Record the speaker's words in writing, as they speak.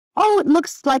Oh, it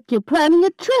looks like you're planning a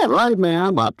trip. Right,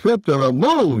 ma'am, a trip to the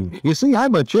moon. You see,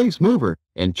 I'm a Chase mover,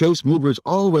 and Chase movers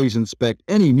always inspect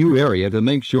any new area to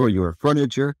make sure your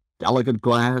furniture, delicate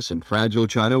glass, and fragile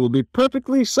china will be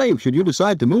perfectly safe should you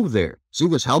decide to move there. See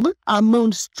this helmet? A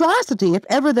monstrosity if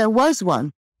ever there was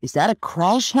one. Is that a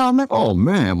crash helmet? Oh,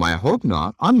 ma'am, I hope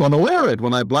not. I'm going to wear it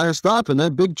when I blast off in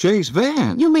that big Chase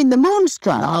van. You mean the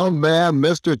moonstruck? Oh, ma'am,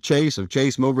 Mr. Chase of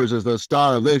Chase Movers is the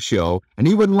star of this show, and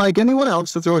he wouldn't like anyone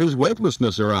else to throw his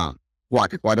weightlessness around. Why,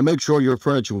 to make sure your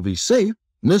furniture will be safe,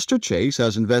 Mr. Chase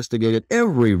has investigated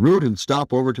every route and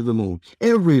stopover to the moon,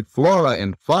 every flora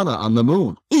and fauna on the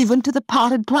moon. Even to the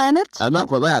potted planets?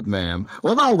 Enough of that, ma'am.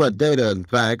 With all the data and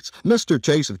facts, Mr.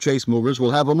 Chase of Chase Movers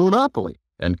will have a moonopoly.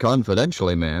 And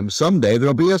confidentially, ma'am, someday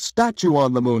there'll be a statue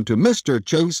on the moon to Mr.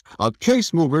 Chase of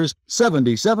Chase Movers,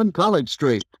 77 College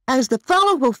Street. As the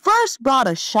fellow who first brought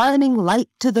a shining light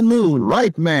to the moon.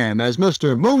 Right, ma'am, as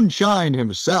Mr. Moonshine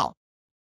himself.